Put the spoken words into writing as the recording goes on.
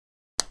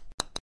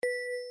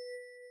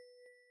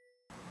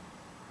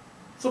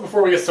So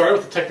before we get started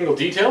with the technical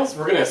details,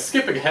 we're going to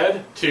skip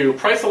ahead to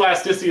price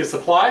elasticity of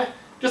supply,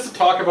 just to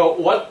talk about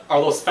what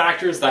are those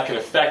factors that can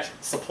affect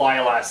supply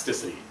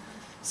elasticity.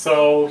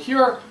 So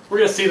here we're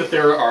going to see that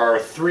there are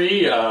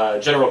three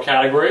general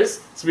categories.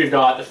 So we've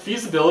got the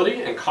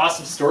feasibility and cost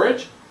of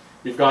storage,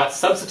 we've got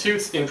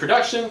substitutes in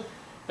production, and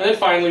then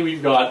finally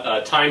we've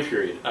got time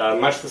period,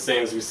 much the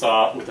same as we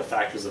saw with the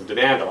factors of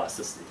demand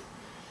elasticity.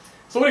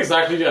 So what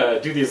exactly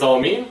do these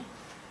all mean?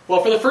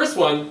 Well, for the first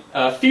one,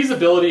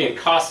 feasibility and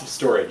cost of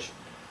storage.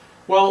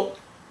 Well,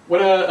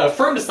 when a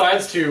firm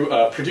decides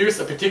to produce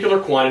a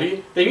particular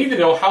quantity, they need to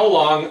know how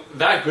long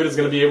that good is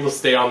going to be able to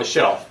stay on the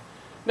shelf.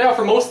 Now,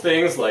 for most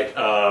things like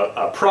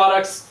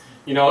products,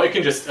 it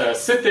can just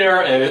sit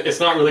there and it's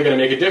not really going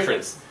to make a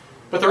difference.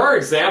 But there are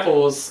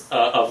examples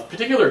of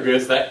particular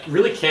goods that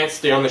really can't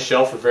stay on the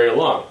shelf for very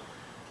long.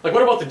 Like,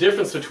 what about the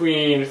difference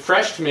between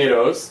fresh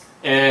tomatoes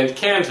and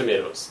canned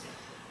tomatoes?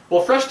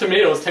 Well, fresh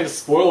tomatoes tend to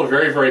spoil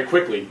very, very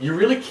quickly. You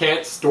really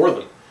can't store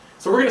them.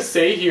 So we're going to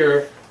say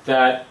here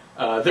that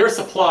their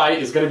supply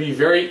is going to be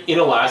very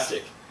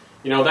inelastic.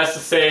 That's to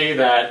say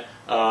that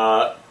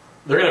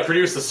they're going to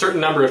produce a certain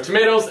number of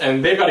tomatoes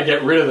and they've got to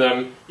get rid of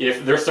them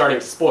if they're starting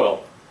to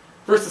spoil.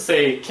 Versus,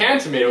 say,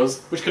 canned tomatoes,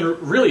 which can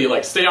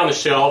really stay on the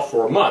shelf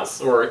for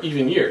months or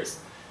even years.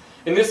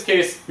 In this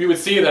case, we would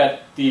see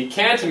that the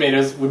canned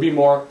tomatoes would be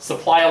more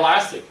supply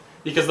elastic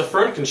because the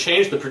firm can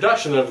change the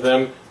production of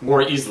them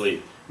more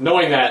easily,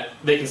 knowing that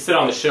they can sit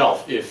on the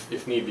shelf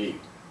if need be.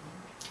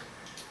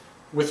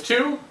 With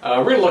two,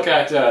 we're going to look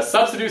at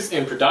substitutes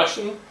in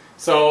production.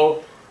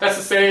 So that's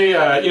to say,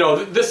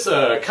 this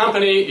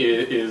company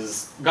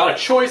is got a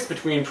choice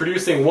between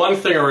producing one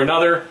thing or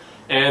another,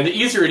 and the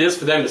easier it is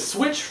for them to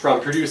switch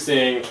from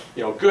producing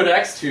good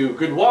X to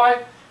good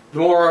Y, the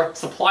more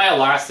supply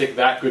elastic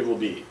that good will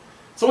be.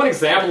 So one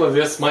example of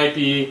this might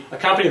be a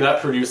company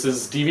that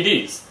produces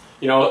DVDs.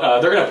 They're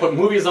going to put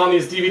movies on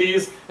these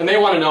DVDs, and they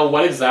want to know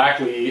what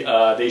exactly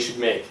they should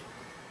make.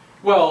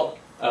 Well,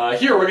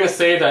 here we're going to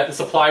say that the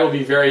supply will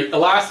be very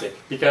elastic,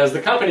 because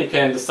the company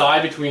can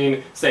decide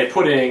between, say,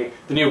 putting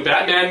the new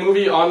Batman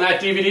movie on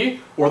that DVD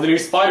or the new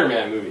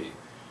Spider-Man movie.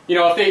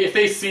 If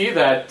they see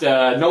that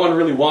no one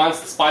really wants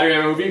the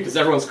Spider-Man movie because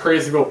everyone's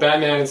crazy about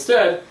Batman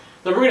instead,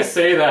 then we're going to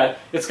say that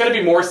it's going to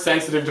be more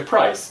sensitive to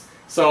price.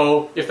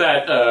 So if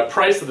that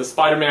price of the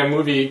Spider-Man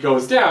movie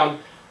goes down,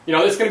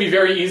 it's going to be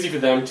very easy for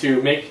them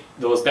to make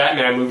those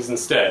Batman movies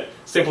instead,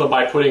 simply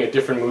by putting a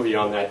different movie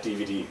on that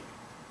DVD.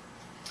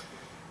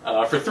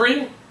 For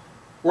three,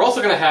 we're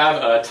also going to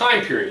have a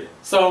time period.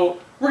 So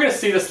we're going to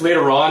see this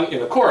later on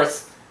in the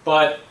course,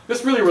 but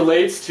this really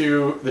relates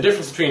to the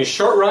difference between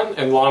short run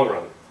and long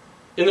run.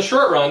 In the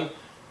short run,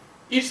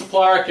 each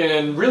supplier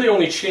can really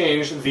only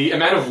change the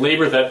amount of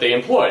labor that they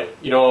employ.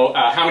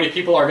 How many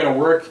people are going to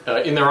work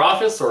in their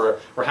office, or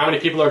how many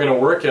people are going to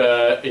work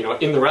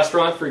in the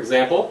restaurant, for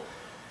example.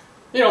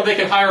 They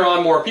can hire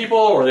on more people,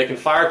 or they can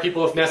fire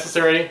people if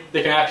necessary.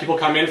 They can have people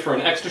come in for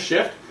an extra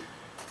shift.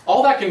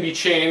 All that can be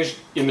changed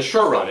in the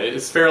short run.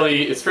 It's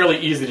fairly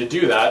easy to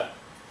do that.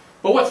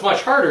 But what's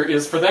much harder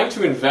is for them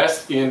to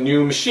invest in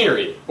new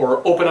machinery,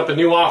 or open up a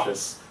new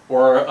office,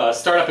 or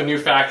start up a new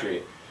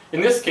factory. In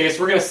this case,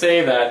 we're going to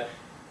say that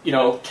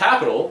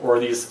capital, or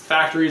these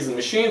factories and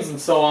machines and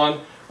so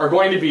on, are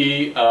going to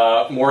be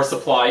more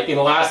supply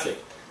inelastic.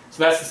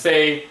 So that's to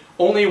say,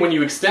 only when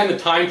you extend the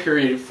time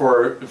period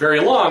for very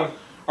long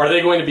are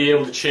they going to be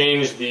able to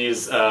change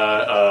these,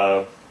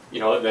 the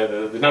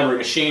number of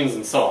machines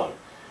and so on.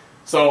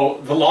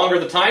 So the longer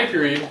the time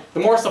period, the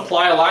more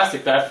supply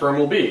elastic that firm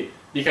will be,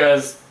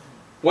 because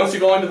once you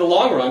go into the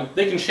long run,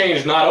 they can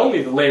change not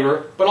only the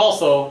labor, but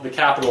also the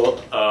capital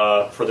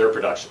for their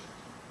production.